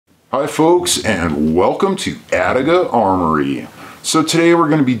Hi folks, and welcome to Attica Armory. So today we're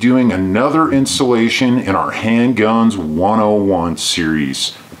going to be doing another installation in our Handguns 101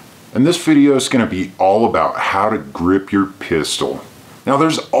 series. And this video is going to be all about how to grip your pistol. Now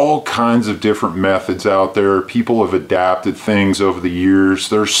there's all kinds of different methods out there. People have adapted things over the years.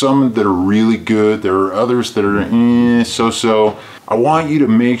 There's some that are really good. There are others that are so-so. I want you to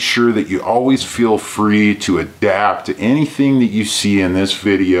make sure that you always feel free to adapt to anything that you see in this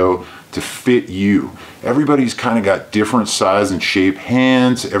video to fit you. Everybody's kind of got different size and shape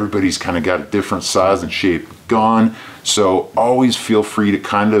hands. Everybody's kind of got a different size and shape gun. So always feel free to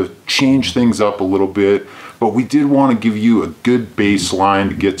kind of change things up a little bit. But we did want to give you a good baseline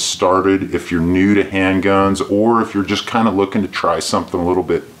to get started if you're new to handguns or if you're just kind of looking to try something a little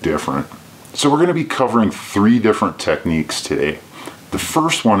bit different. So we're going to be covering 3 different techniques today. The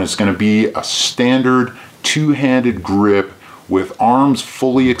first one is going to be a standard two-handed grip with arms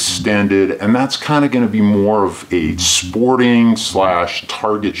fully extended, and that's kind of going to be more of a sporting /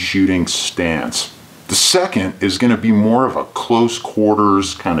 target shooting stance. The second is going to be more of a close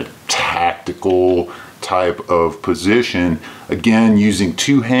quarters kind of tactical type of position, again using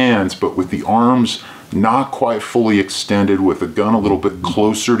 2 hands but with the arms not quite fully extended, with the gun a little bit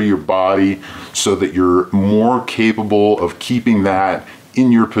closer to your body so that you're more capable of keeping that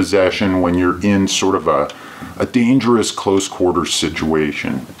in your possession when you're in sort of a dangerous close quarters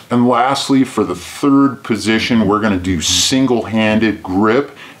situation. And lastly, for the third position, we're going to do single-handed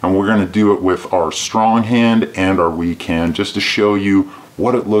grip, and we're going to do it with our strong hand and our weak hand just to show you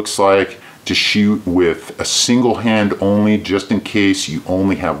what it looks like to shoot with a single hand only, just in case you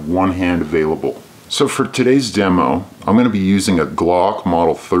only have one hand available. So for today's demo, I'm going to be using a Glock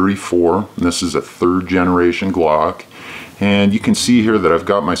Model 34. And this is a 3rd generation Glock. And you can see here that I've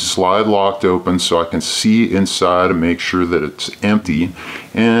got my slide locked open so I can see inside and make sure that it's empty.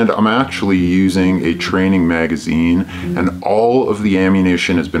 And I'm actually using a training magazine, and all of the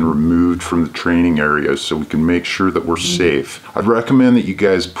ammunition has been removed from the training area so we can make sure that we're safe. I'd recommend that you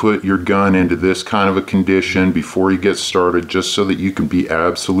guys put your gun into this kind of a condition before you get started, just so that you can be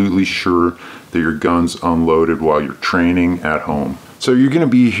absolutely sure that your gun's unloaded while you're training at home. So you're going to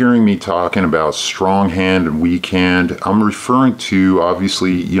be hearing me talking about strong hand and weak hand. I'm referring to,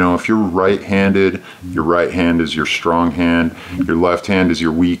 obviously, if you're right-handed, your right hand is your strong hand, your left hand is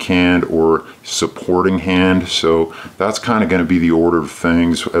your weak hand or supporting hand. So that's kind of going to be the order of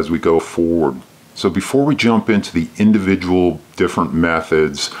things as we go forward. So before we jump into the individual different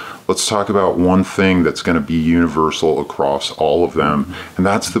methods, let's talk about one thing that's going to be universal across all of them, and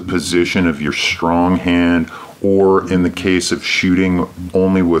that's the position of your strong hand, or in the case of shooting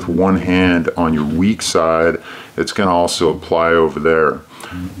only with one hand on your weak side, it's going to also apply over there.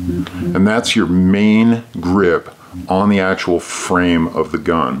 And that's your main grip on the actual frame of the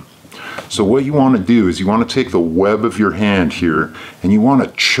gun. So what you want to do is you want to take the web of your hand here and you want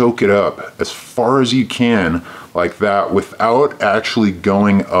to choke it up as far as you can, like that, without actually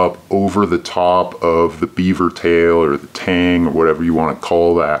going up over the top of the beaver tail or the tang or whatever you want to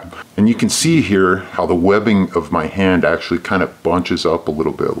call that. And you can see here how the webbing of my hand actually kind of bunches up a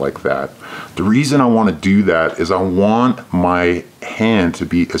little bit like that. The reason I want to do that is I want my hand to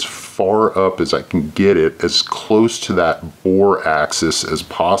be as far up as I can get it, as close to that bore axis as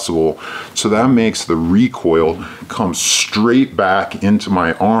possible, so that makes the recoil come straight back into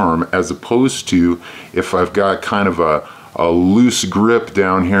my arm, as opposed to if I've got kind of a loose grip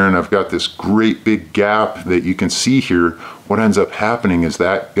down here and I've got this great big gap that you can see here. What ends up happening is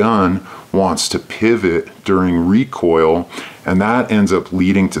that gun wants to pivot during recoil, and that ends up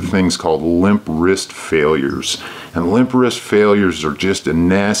leading to things called limp wrist failures. And limp wrist failures are just a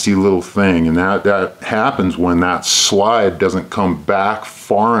nasty little thing, and that happens when that slide doesn't come back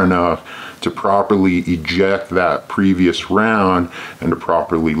far enough to properly eject that previous round and to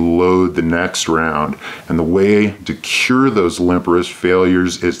properly load the next round. And the way to cure those limp wrist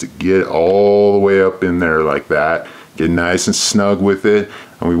failures is to get all the way up in there like that, get nice and snug with it,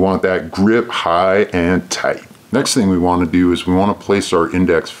 and we want that grip high and tight. Next thing we want to do is we want to place our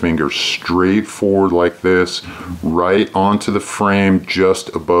index finger straight forward like this, right onto the frame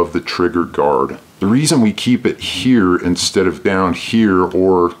just above the trigger guard. The reason we keep it here instead of down here,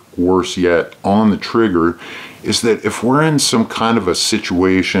 or worse yet, on the trigger, is that if we're in some kind of a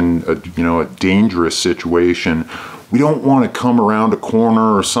situation, a dangerous situation, we don't want to come around a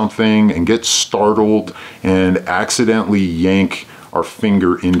corner or something and get startled and accidentally yank our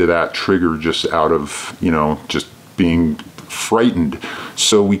finger into that trigger just out of, just being frightened.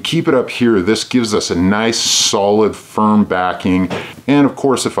 So we keep it up here. This gives us a nice, solid, firm backing. And of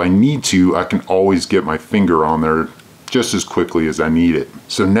course, if I need to, I can always get my finger on there just as quickly as I need it.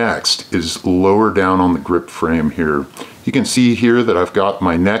 So next is lower down on the grip frame here. You can see here that I've got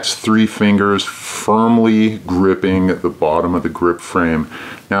my next 3 fingers firmly gripping the bottom of the grip frame.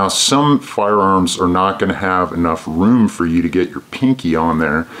 Now some firearms are not going to have enough room for you to get your pinky on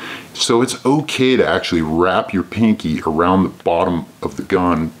there, so it's okay to actually wrap your pinky around the bottom of the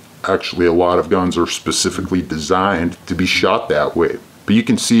gun. Actually, a lot of guns are specifically designed to be shot that way. But you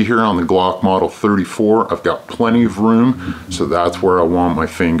can see here on the Glock Model 34, I've got plenty of room, so that's where I want my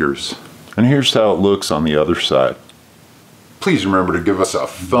fingers. And here's how it looks on the other side. Please remember to give us a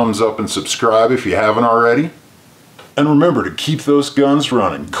thumbs up and subscribe if you haven't already. And remember to keep those guns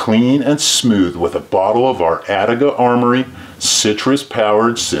running clean and smooth with a bottle of our Attega Armory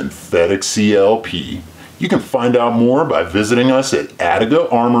citrus-powered synthetic CLP. You can find out more by visiting us at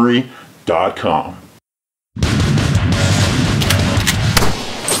AttegaArmory.com.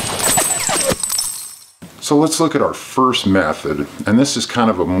 So let's look at our first method, and this is kind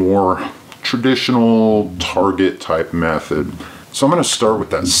of a more traditional target type method. So I'm going to start with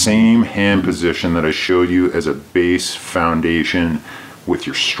that same hand position that I showed you as a base foundation with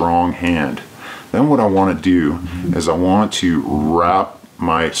your strong hand. Then what I want to do is I want to wrap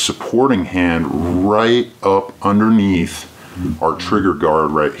my supporting hand right up underneath our trigger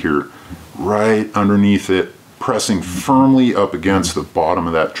guard right here, right underneath it, pressing firmly up against the bottom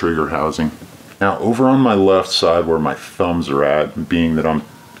of that trigger housing. Now over on my left side where my thumbs are at, being that I'm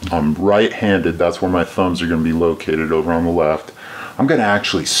right-handed, that's where my thumbs are going to be located over on the left. I'm going to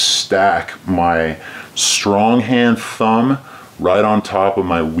actually stack my strong hand thumb right on top of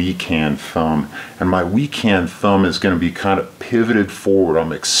my weak hand thumb. And my weak hand thumb is going to be kind of pivoted forward.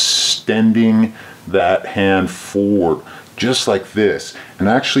 I'm extending that hand forward, just like this. And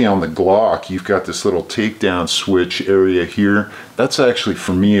actually on the Glock, you've got this little takedown switch area here. That's actually,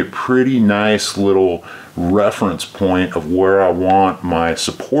 for me, a pretty nice little reference point of where I want my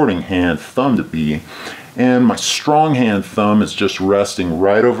supporting hand thumb to be. And my strong hand thumb is just resting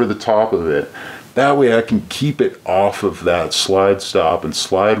right over the top of it. That way I can keep it off of that slide stop and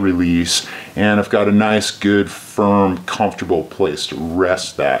slide release, and I've got a nice, good, firm, comfortable place to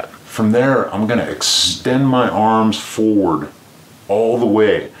rest that. From there, I'm going to extend my arms forward all the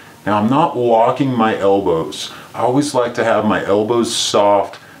way. Now I'm not locking my elbows. I always like to have my elbows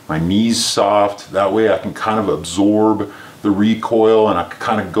soft, my knees soft. That way I can kind of absorb the recoil and I can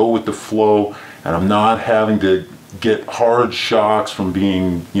kind of go with the flow, and I'm not having to get hard shocks from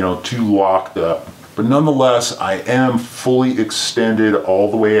being, too locked up. But nonetheless, I am fully extended all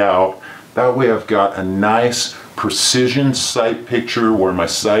the way out. That way I've got a nice precision sight picture where my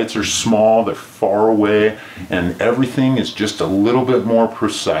sights are small, they're far away, and everything is just a little bit more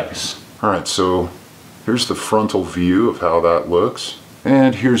precise. Alright, so here's the frontal view of how that looks,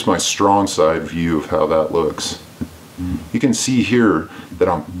 and here's my strong side view of how that looks. You can see here that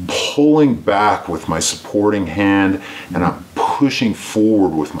I'm pulling back with my supporting hand and I'm pushing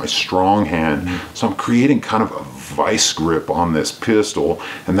forward with my strong hand. So I'm creating kind of a vice grip on this pistol,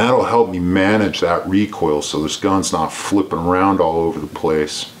 and that'll help me manage that recoil so this gun's not flipping around all over the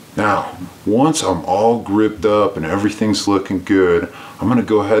place. Now, once I'm all gripped up and everything's looking good, I'm going to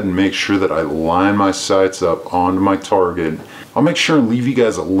go ahead and make sure that I line my sights up onto my target. I'll make sure and leave you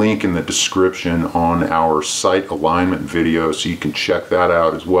guys a link in the description on our sight alignment video so you can check that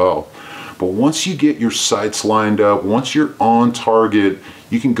out as well. But once you get your sights lined up, once you're on target,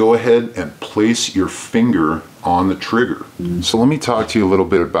 you can go ahead and place your finger on the trigger. So let me talk to you a little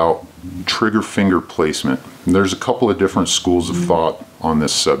bit about trigger finger placement. There's a couple of different schools of thought on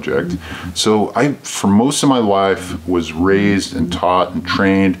this subject. So I, for most of my life, was raised and taught and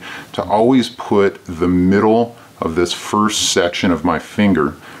trained to always put the middle of this first section of my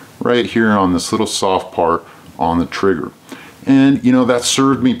finger right here on this little soft part on the trigger. And that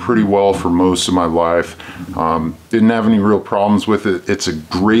served me pretty well for most of my life. Didn't have any real problems with it. It's a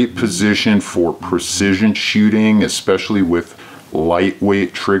great position for precision shooting, especially with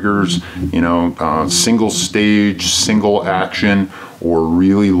lightweight triggers, single stage, single action, or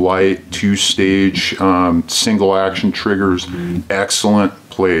really light two-stage single action triggers. Excellent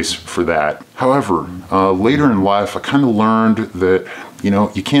place for that. However, later in life I kind of learned that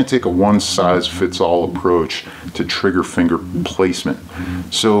you can't take a one-size-fits-all approach to trigger finger placement.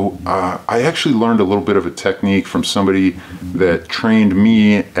 So I actually learned a little bit of a technique from somebody that trained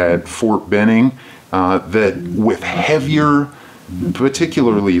me at Fort Benning, that with heavier,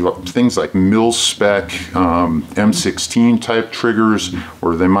 particularly things like mil-spec M16 type triggers,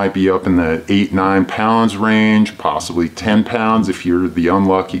 where they might be up in the 8-9 pounds range, possibly 10 pounds if you're the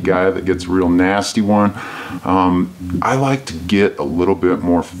unlucky guy that gets a real nasty one. I like to get a little bit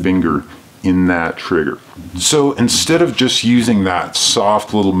more finger in that trigger. So instead of just using that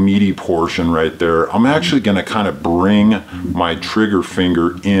soft little meaty portion right there, I'm actually going to kind of bring my trigger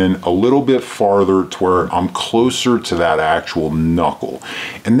finger in a little bit farther to where I'm closer to that actual knuckle.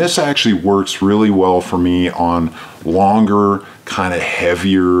 And this actually works really well for me on longer, kind of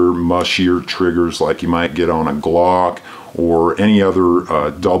heavier, mushier triggers like you might get on a Glock or any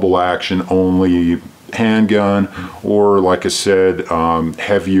other double action only handgun, or like I said,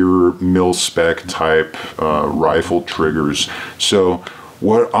 heavier mil-spec type rifle triggers. So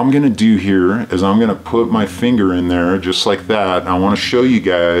what I'm going to do here is I'm going to put my finger in there just like that. I want to show you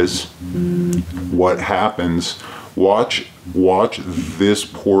guys what happens. Watch this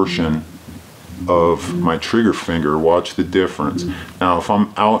portion of my trigger finger. Watch the difference. Now if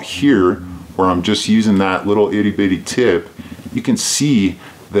I'm out here where I'm just using that little itty bitty tip, you can see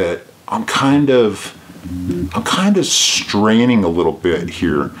that I'm kind of straining a little bit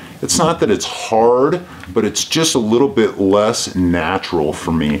here. It's not that it's hard, but it's just a little bit less natural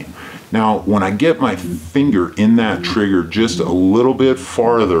for me. Now, when I get my finger in that trigger just a little bit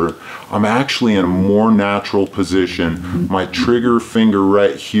farther, I'm actually in a more natural position. My trigger finger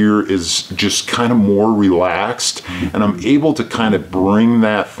right here is just kind of more relaxed, and I'm able to kind of bring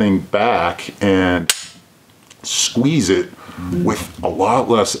that thing back and squeeze it with a lot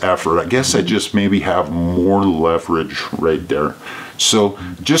less effort. I guess I just maybe have more leverage right there. So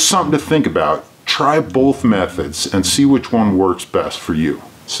just something to think about. Try both methods and see which one works best for you.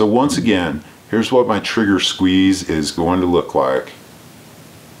 So once again, here's what my trigger squeeze is going to look like.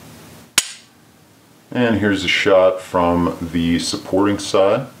 And here's a shot from the supporting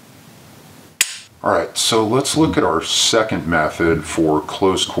side. Alright, so let's look at our second method for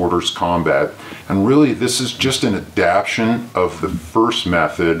close quarters combat. And really this is just an adaptation of the first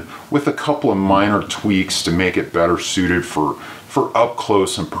method with a couple of minor tweaks to make it better suited for up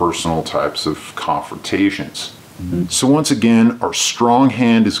close and personal types of confrontations. So once again, our strong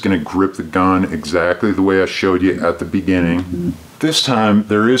hand is going to grip the gun exactly the way I showed you at the beginning. This time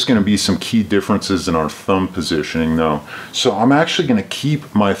there is going to be some key differences in our thumb positioning though. So I'm actually going to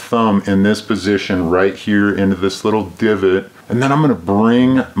keep my thumb in this position right here into this little divot, and then I'm going to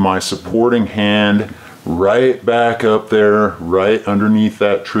bring my supporting hand right back up there, right underneath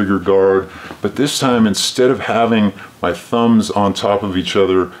that trigger guard. But this time, instead of having my thumbs on top of each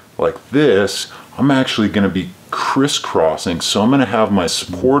other like this, I'm actually going to be crisscrossing. So I'm going to have my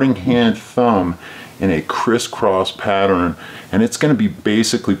supporting hand thumb in a crisscross pattern, and it's going to be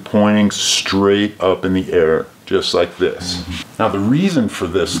basically pointing straight up in the air, just like this. Now the reason for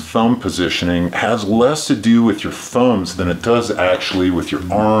this thumb positioning has less to do with your thumbs than it does actually with your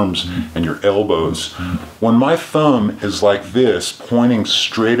arms and your elbows. When my thumb is like this, pointing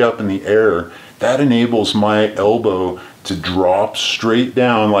straight up in the air, that enables my elbow to drop straight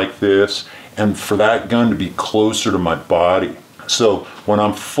down like this, and for that gun to be closer to my body. So when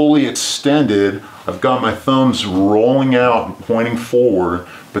I'm fully extended, I've got my thumbs rolling out and pointing forward,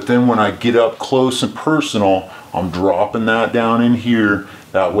 but then when I get up close and personal, I'm dropping that down in here.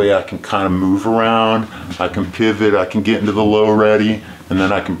 That way I can kind of move around, I can pivot, I can get into the low ready, and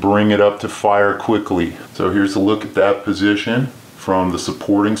then I can bring it up to fire quickly. So here's a look at that position from the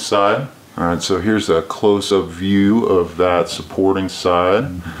supporting side. Alright, so here's a close-up view of that supporting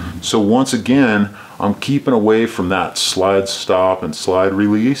side. So once again, I'm keeping away from that slide stop and slide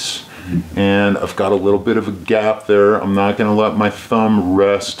release. And I've got a little bit of a gap there. I'm not going to let my thumb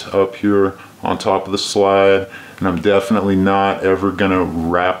rest up here on top of the slide. And I'm definitely not ever going to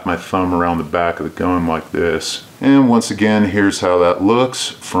wrap my thumb around the back of the gun like this. And once again, here's how that looks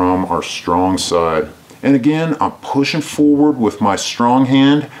from our strong side. And again, I'm pushing forward with my strong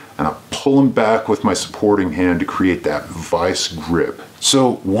hand, and I'm pulling back with my supporting hand to create that vice grip.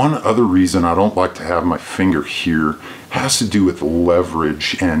 So one other reason I don't like to have my finger here has to do with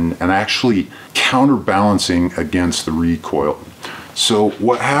leverage and actually counterbalancing against the recoil. So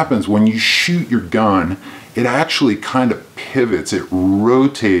what happens when you shoot your gun, it actually kind of pivots, it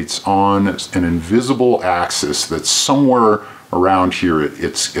rotates on an invisible axis that's somewhere around here.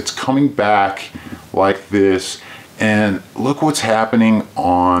 It's coming back like this, and look what's happening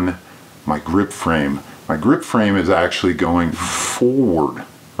on my grip frame. My grip frame is actually going forward,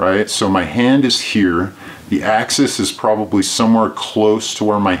 right? So my hand is here, the axis is probably somewhere close to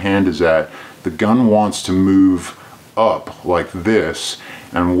where my hand is at. The gun wants to move up like this,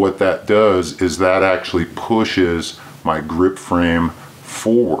 and what that does is that actually pushes my grip frame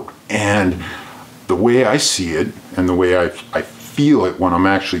forward. And the way I see it, and the way I feel it when I'm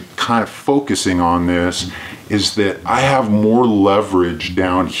actually kind of focusing on this, is that I have more leverage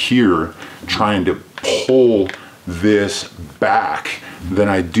down here trying to pull this back than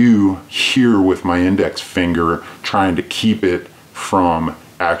I do here with my index finger, trying to keep it from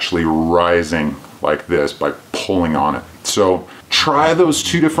actually rising like this by pulling on it. So try those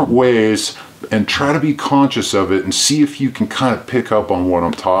two different ways and try to be conscious of it and see if you can kind of pick up on what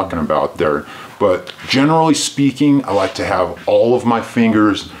I'm talking about there. But generally speaking, I like to have all of my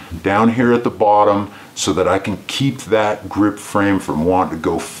fingers down here at the bottom so that I can keep that grip frame from wanting to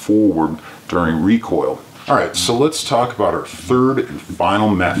go forward during recoil. All right, so let's talk about our third and final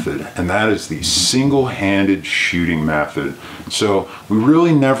method, and that is the single-handed shooting method. So we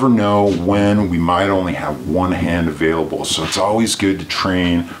really never know when we might only have one hand available. So it's always good to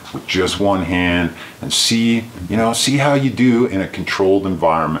train with just one hand and see how you do in a controlled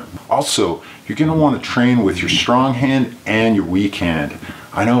environment. Also, you're gonna wanna train with your strong hand and your weak hand.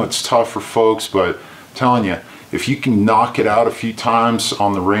 I know it's tough for folks, but I'm telling you, if you can knock it out a few times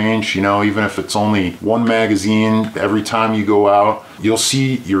on the range, even if it's only one magazine every time you go out, you'll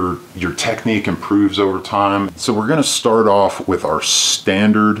see your technique improves over time. So we're gonna start off with our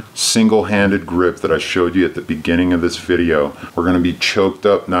standard single-handed grip that I showed you at the beginning of this video. We're gonna be choked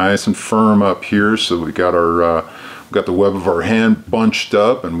up nice and firm up here, so we got our got the web of our hand bunched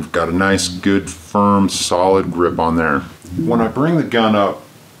up, and we've got a nice, good, firm, solid grip on there. When I bring the gun up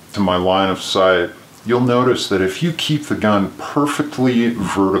to my line of sight, you'll notice that if you keep the gun perfectly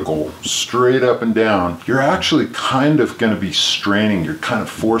vertical, straight up and down, you're actually kind of going to be straining. You're kind of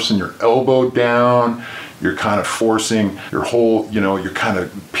forcing your elbow down. You're kind of forcing your whole, you're kind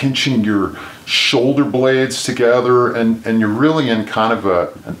of pinching your shoulder blades together, and you're really in kind of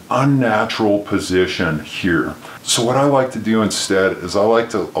an unnatural position here. So what I like to do instead is I like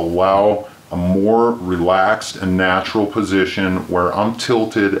to allow a more relaxed and natural position where I'm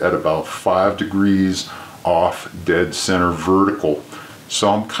tilted at about 5 degrees off dead center vertical. So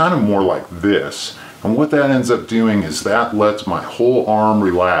I'm kind of more like this. And what that ends up doing is that lets my whole arm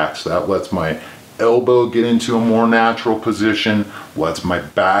relax. That lets my elbow get into a more natural position, lets my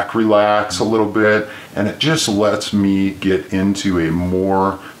back relax a little bit, and it just lets me get into a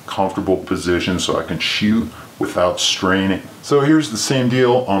more comfortable position so I can shoot without straining. So here's the same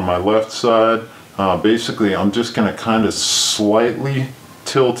deal on my left side. Basically, I'm just gonna kind of slightly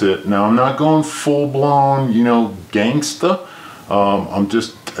tilt it. Now, I'm not going full-blown, gangsta. I'm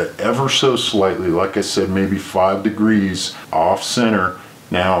just ever so slightly, like I said, maybe 5 degrees off center.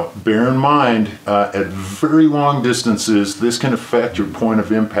 Now, bear in mind, at very long distances, this can affect your point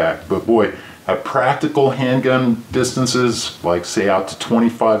of impact, but boy, at practical handgun distances, like say out to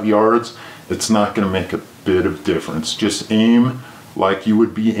 25 yards, it's not gonna make a bit of difference. Just aim like you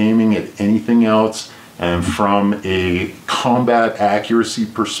would be aiming at anything else, and from a combat accuracy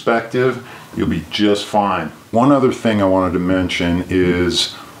perspective, you'll be just fine. One other thing I wanted to mention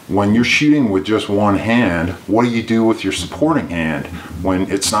is when you're shooting with just one hand, what do you do with your supporting hand when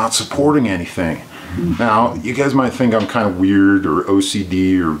it's not supporting anything? Now, you guys might think I'm kind of weird or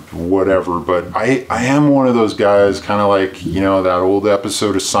OCD or whatever, but I am one of those guys, kind of like, that old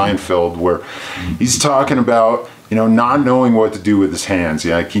episode of Seinfeld where he's talking about, not knowing what to do with his hands.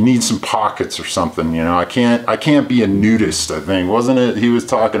 Like you need some pockets or something, I can't be a nudist, I think. Wasn't it? He was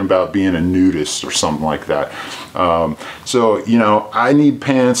talking about being a nudist or something like that. So, I need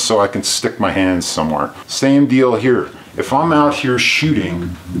pants so I can stick my hands somewhere. Same deal here. If I'm out here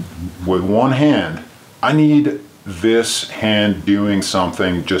shooting with one hand, I need this hand doing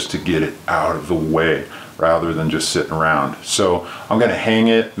something just to get it out of the way rather than just sitting around. So I'm gonna hang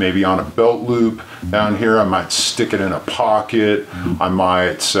it maybe on a belt loop down here. I might stick it in a pocket. I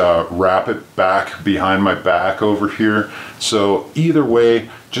might wrap it back behind my back over here. So either way,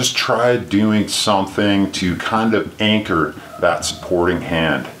 just try doing something to kind of anchor that supporting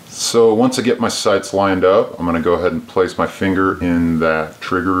hand. So once I get my sights lined up, I'm gonna go ahead and place my finger in that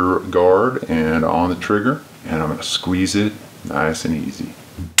trigger guard and on the trigger, and I'm gonna squeeze it nice and easy.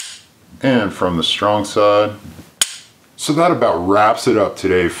 And from the strong side. So that about wraps it up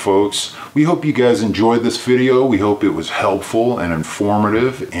today, folks. We hope you guys enjoyed this video. We hope it was helpful and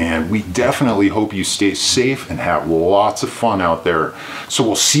informative, and we definitely hope you stay safe and have lots of fun out there. So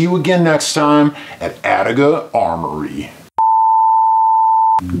we'll see you again next time at Attega Armory.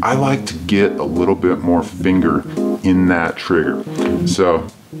 I like to get a little bit more finger in that trigger. So,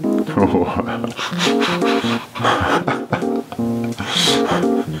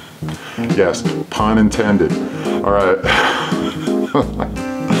 yes, pun intended. All right.